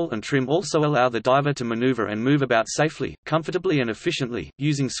control and trim also allow the diver to maneuver and move about safely, comfortably and efficiently,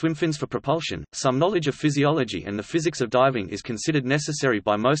 using swimfins for propulsion. Some knowledge of physiology and the physics of diving is considered necessary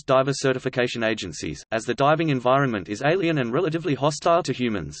by most diver certification agencies, as the diving environment is alien and relatively hostile to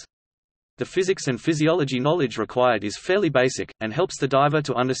humans. The physics and physiology knowledge required is fairly basic, and helps the diver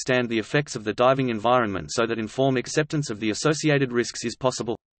to understand the effects of the diving environment so that informed acceptance of the associated risks is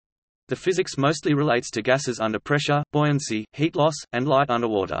possible. The physics mostly relates to gases under pressure, buoyancy, heat loss, and light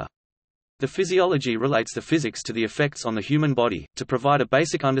underwater. The physiology relates the physics to the effects on the human body, to provide a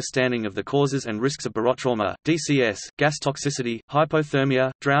basic understanding of the causes and risks of barotrauma, DCS, gas toxicity,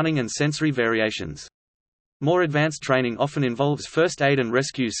 hypothermia, drowning and sensory variations. More advanced training often involves first aid and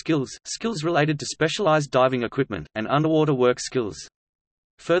rescue skills, skills related to specialized diving equipment, and underwater work skills.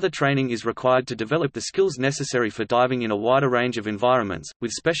 Further training is required to develop the skills necessary for diving in a wider range of environments, with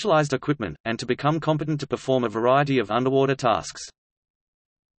specialized equipment, and to become competent to perform a variety of underwater tasks.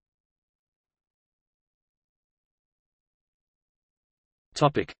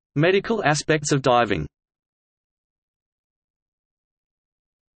 Medical aspects of diving.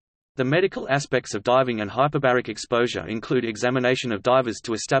 The medical aspects of diving and hyperbaric exposure include examination of divers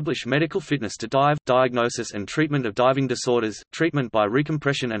to establish medical fitness to dive, diagnosis and treatment of diving disorders, treatment by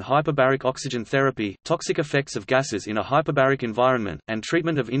recompression and hyperbaric oxygen therapy, toxic effects of gases in a hyperbaric environment, and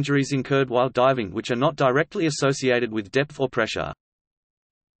treatment of injuries incurred while diving which are not directly associated with depth or pressure.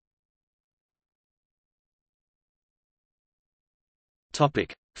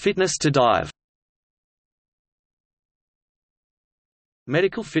 Fitness to dive.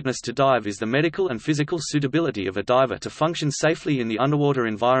 Medical fitness to dive is the medical and physical suitability of a diver to function safely in the underwater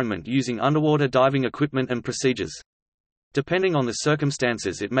environment using underwater diving equipment and procedures. Depending on the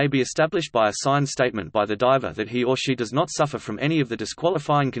circumstances, it may be established by a signed statement by the diver that he or she does not suffer from any of the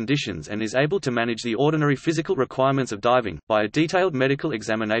disqualifying conditions and is able to manage the ordinary physical requirements of diving, by a detailed medical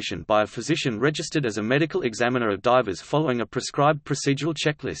examination by a physician registered as a medical examiner of divers following a prescribed procedural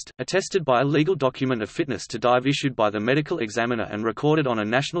checklist, attested by a legal document of fitness to dive issued by the medical examiner and recorded on a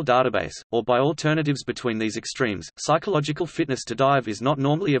national database, or by alternatives between these extremes. Psychological fitness to dive is not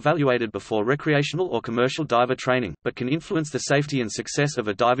normally evaluated before recreational or commercial diver training, but can influence the safety and success of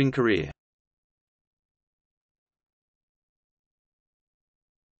a diving career.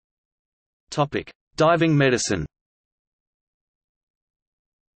 Diving medicine.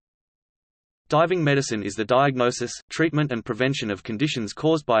 Diving medicine is the diagnosis, treatment and prevention of conditions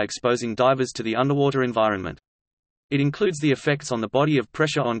caused by exposing divers to the underwater environment. It includes the effects on the body of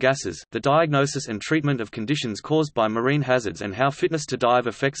pressure on gases, the diagnosis and treatment of conditions caused by marine hazards, and how fitness to dive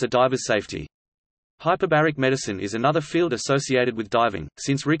affects a diver's safety. Hyperbaric medicine is another field associated with diving,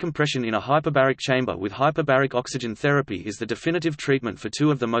 since recompression in a hyperbaric chamber with hyperbaric oxygen therapy is the definitive treatment for two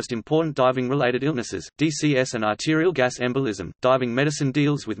of the most important diving-related illnesses, DCS and arterial gas embolism. Diving medicine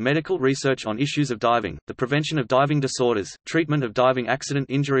deals with medical research on issues of diving, the prevention of diving disorders, treatment of diving accident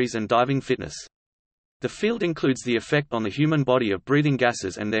injuries and diving fitness. The field includes the effect on the human body of breathing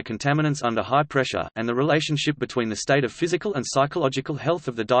gases and their contaminants under high pressure, and the relationship between the state of physical and psychological health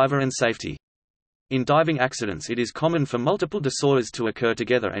of the diver and safety. In diving accidents, it is common for multiple disorders to occur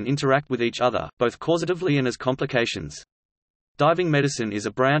together and interact with each other, both causatively and as complications. Diving medicine is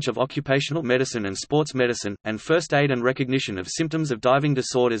a branch of occupational medicine and sports medicine, and first aid and recognition of symptoms of diving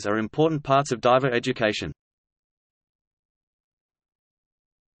disorders are important parts of diver education.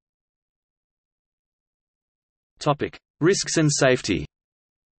 Risks and safety.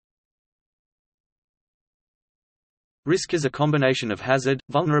 Risk is a combination of hazard,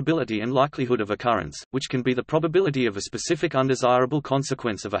 vulnerability and likelihood of occurrence, which can be the probability of a specific undesirable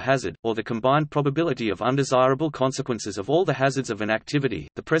consequence of a hazard, or the combined probability of undesirable consequences of all the hazards of an activity.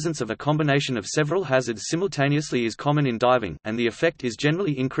 The presence of a combination of several hazards simultaneously is common in diving, and the effect is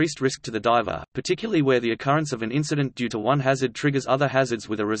generally increased risk to the diver, particularly where the occurrence of an incident due to one hazard triggers other hazards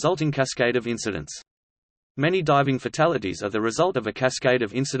with a resulting cascade of incidents. Many diving fatalities are the result of a cascade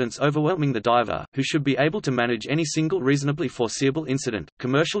of incidents overwhelming the diver, who should be able to manage any single reasonably foreseeable incident.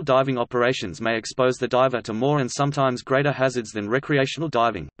 Commercial diving operations may expose the diver to more and sometimes greater hazards than recreational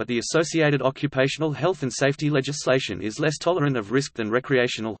diving, but the associated occupational health and safety legislation is less tolerant of risk than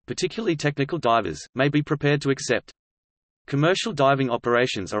recreational, particularly technical divers, may be prepared to accept. Commercial diving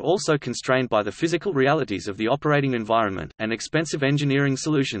operations are also constrained by the physical realities of the operating environment, and expensive engineering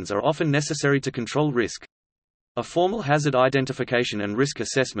solutions are often necessary to control risk. A formal hazard identification and risk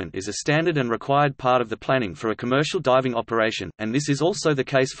assessment is a standard and required part of the planning for a commercial diving operation, and this is also the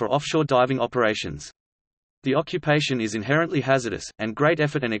case for offshore diving operations. The occupation is inherently hazardous, and great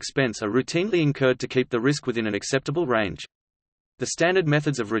effort and expense are routinely incurred to keep the risk within an acceptable range. The standard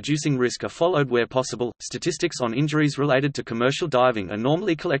methods of reducing risk are followed where possible. Statistics on injuries related to commercial diving are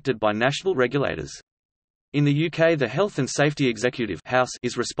normally collected by national regulators. In the UK, the Health and Safety Executive House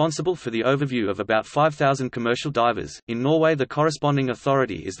is responsible for the overview of about 5,000 commercial divers. In Norway, the corresponding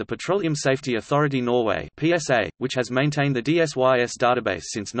authority is the Petroleum Safety Authority Norway (PSA), which has maintained the DSYS database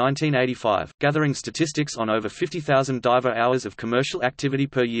since 1985, gathering statistics on over 50,000 diver hours of commercial activity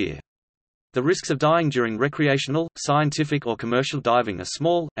per year. The risks of dying during recreational, scientific or commercial diving are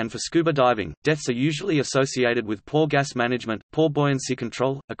small, and for scuba diving, deaths are usually associated with poor gas management, poor buoyancy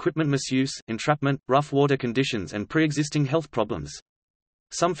control, equipment misuse, entrapment, rough water conditions and pre-existing health problems.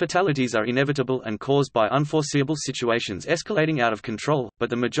 Some fatalities are inevitable and caused by unforeseeable situations escalating out of control, but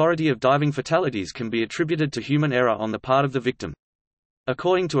the majority of diving fatalities can be attributed to human error on the part of the victim.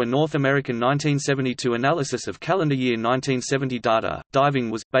 According to a North American 1972 analysis of calendar year 1970 data, diving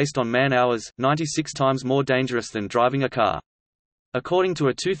was, based on man-hours, 96 times more dangerous than driving a car. According to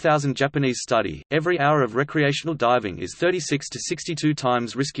a 2000 Japanese study, every hour of recreational diving is 36 to 62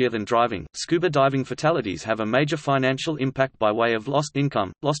 times riskier than driving. Scuba diving fatalities have a major financial impact by way of lost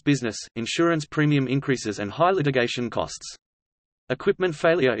income, lost business, insurance premium increases, and high litigation costs. Equipment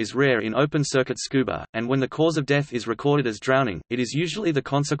failure is rare in open-circuit scuba, and when the cause of death is recorded as drowning, it is usually the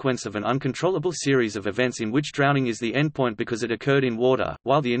consequence of an uncontrollable series of events in which drowning is the endpoint because it occurred in water,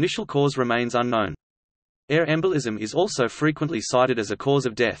 while the initial cause remains unknown. Air embolism is also frequently cited as a cause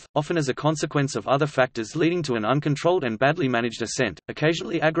of death, often as a consequence of other factors leading to an uncontrolled and badly managed ascent,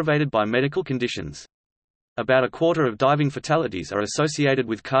 occasionally aggravated by medical conditions. About a quarter of diving fatalities are associated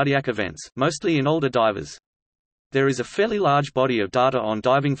with cardiac events, mostly in older divers. There is a fairly large body of data on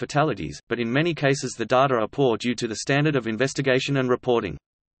diving fatalities, but in many cases the data are poor due to the standard of investigation and reporting.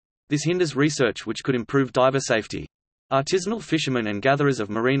 This hinders research which could improve diver safety. Artisanal fishermen and gatherers of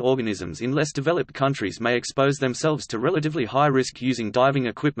marine organisms in less developed countries may expose themselves to relatively high risk using diving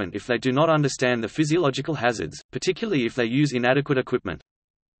equipment if they do not understand the physiological hazards, particularly if they use inadequate equipment.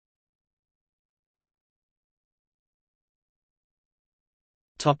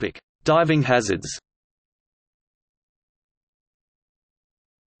 Diving hazards.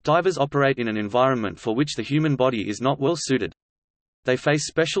 Divers operate in an environment for which the human body is not well suited. They face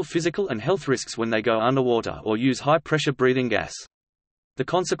special physical and health risks when they go underwater or use high-pressure breathing gas. The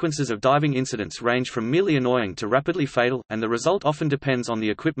consequences of diving incidents range from merely annoying to rapidly fatal, and the result often depends on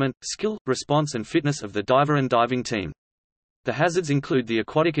the equipment, skill, response and fitness of the diver and diving team. The hazards include the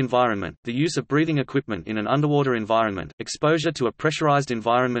aquatic environment, the use of breathing equipment in an underwater environment, exposure to a pressurized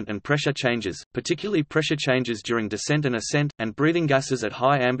environment and pressure changes, particularly pressure changes during descent and ascent, and breathing gases at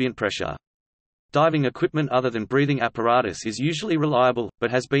high ambient pressure. Diving equipment other than breathing apparatus is usually reliable, but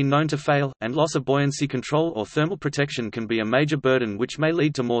has been known to fail, and loss of buoyancy control or thermal protection can be a major burden which may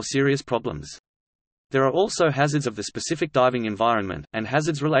lead to more serious problems. There are also hazards of the specific diving environment, and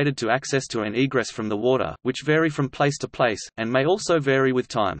hazards related to access to and egress from the water, which vary from place to place, and may also vary with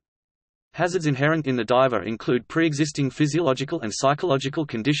time. Hazards inherent in the diver include pre-existing physiological and psychological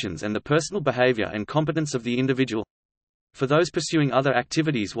conditions and the personal behavior and competence of the individual. For those pursuing other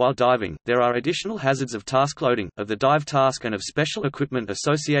activities while diving, there are additional hazards of task loading, of the dive task and of special equipment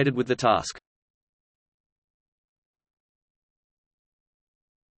associated with the task.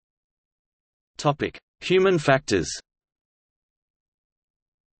 Human factors.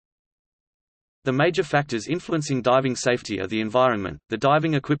 The major factors influencing diving safety are the environment, the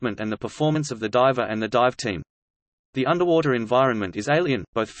diving equipment and the performance of the diver and the dive team. The underwater environment is alien,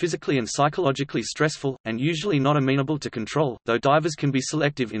 both physically and psychologically stressful, and usually not amenable to control, though divers can be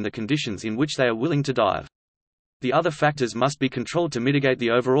selective in the conditions in which they are willing to dive. The other factors must be controlled to mitigate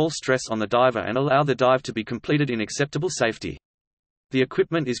the overall stress on the diver and allow the dive to be completed in acceptable safety. The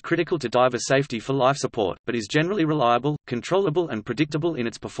equipment is critical to diver safety for life support, but is generally reliable, controllable and predictable in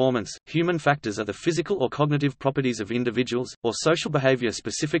its performance. Human factors are the physical or cognitive properties of individuals, or social behavior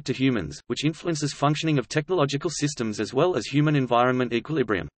specific to humans, which influences functioning of technological systems as well as human environment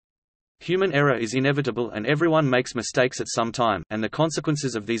equilibrium. Human error is inevitable and everyone makes mistakes at some time, and the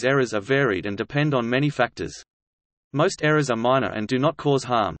consequences of these errors are varied and depend on many factors. Most errors are minor and do not cause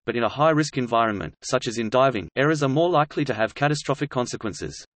harm, but in a high-risk environment, such as in diving, errors are more likely to have catastrophic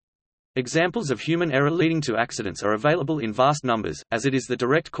consequences. Examples of human error leading to accidents are available in vast numbers, as it is the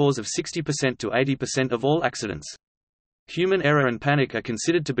direct cause of 60% to 80% of all accidents. Human error and panic are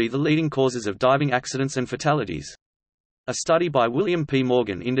considered to be the leading causes of diving accidents and fatalities. A study by William P.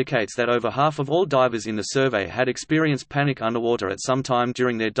 Morgan indicates that over half of all divers in the survey had experienced panic underwater at some time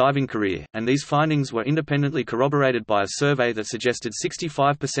during their diving career, and these findings were independently corroborated by a survey that suggested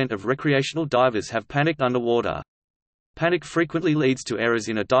 65% of recreational divers have panicked underwater. Panic frequently leads to errors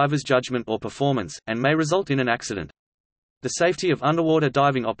in a diver's judgment or performance, and may result in an accident. The safety of underwater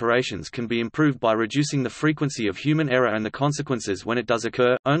diving operations can be improved by reducing the frequency of human error and the consequences when it does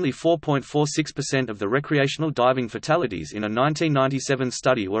occur. Only 4.46% of the recreational diving fatalities in a 1997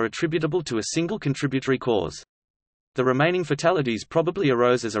 study were attributable to a single contributory cause. The remaining fatalities probably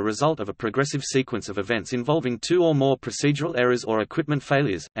arose as a result of a progressive sequence of events involving two or more procedural errors or equipment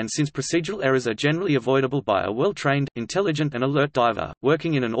failures, and since procedural errors are generally avoidable by a well-trained, intelligent and alert diver,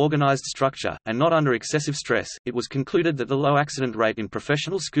 working in an organized structure, and not under excessive stress, it was concluded that the low accident rate in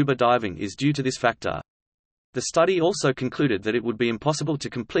professional scuba diving is due to this factor. The study also concluded that it would be impossible to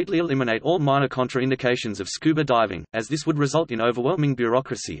completely eliminate all minor contraindications of scuba diving, as this would result in overwhelming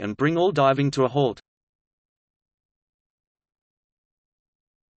bureaucracy and bring all diving to a halt.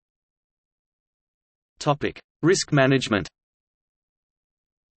 Risk management.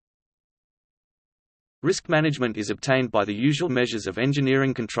 Risk management is obtained by the usual measures of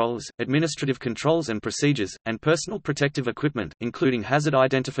engineering controls, administrative controls and procedures, and personal protective equipment, including hazard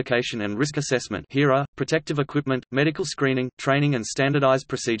identification and risk assessment (HIRA), protective equipment, medical screening, training and standardized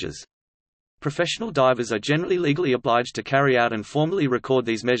procedures. Professional divers are generally legally obliged to carry out and formally record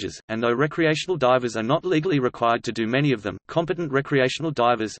these measures, and though recreational divers are not legally required to do many of them, competent recreational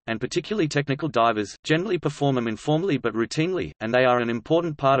divers, and particularly technical divers, generally perform them informally but routinely, and they are an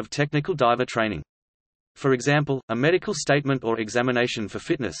important part of technical diver training. For example, a medical statement or examination for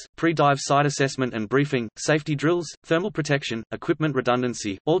fitness, pre-dive site assessment and briefing, safety drills, thermal protection, equipment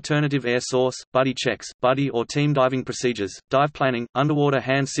redundancy, alternative air source, buddy checks, buddy or team diving procedures, dive planning, underwater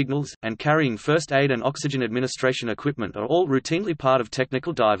hand signals, and carrying first aid and oxygen administration equipment are all routinely part of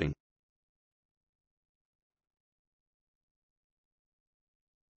technical diving.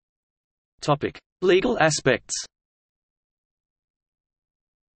 Legal aspects.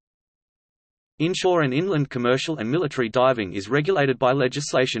 Inshore and inland commercial and military diving is regulated by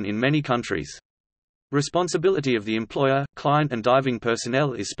legislation in many countries. Responsibility of the employer, client and diving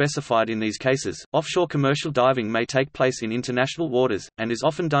personnel is specified in these cases. Offshore commercial diving may take place in international waters, and is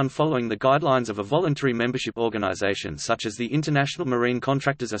often done following the guidelines of a voluntary membership organization such as the International Marine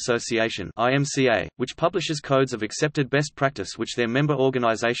Contractors Association (IMCA), which publishes codes of accepted best practice which their member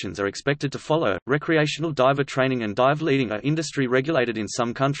organizations are expected to follow. Recreational diver training and dive leading are industry regulated in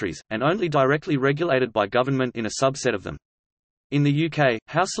some countries, and only directly regulated by government in a subset of them. In the UK,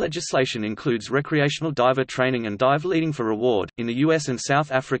 House legislation includes recreational diver training and dive leading for reward. In the US and South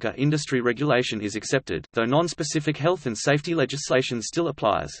Africa, industry regulation is accepted, though non-specific health and safety legislation still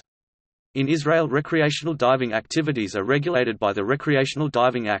applies. In Israel, recreational diving activities are regulated by the Recreational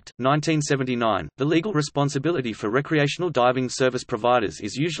Diving Act, 1979. The legal responsibility for recreational diving service providers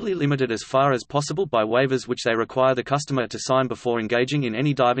is usually limited as far as possible by waivers which they require the customer to sign before engaging in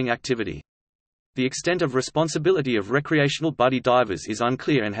any diving activity. The extent of responsibility of recreational buddy divers is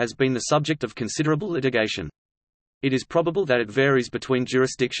unclear and has been the subject of considerable litigation. It is probable that it varies between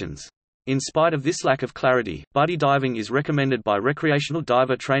jurisdictions. In spite of this lack of clarity, buddy diving is recommended by recreational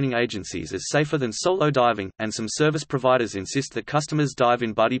diver training agencies as safer than solo diving, and some service providers insist that customers dive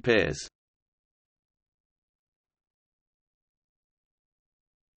in buddy pairs.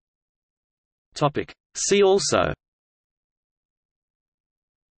 See also: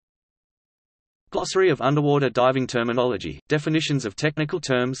 Glossary of underwater diving terminology, definitions of technical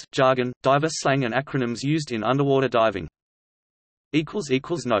terms, jargon, diver slang and acronyms used in underwater diving.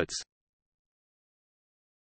 Notes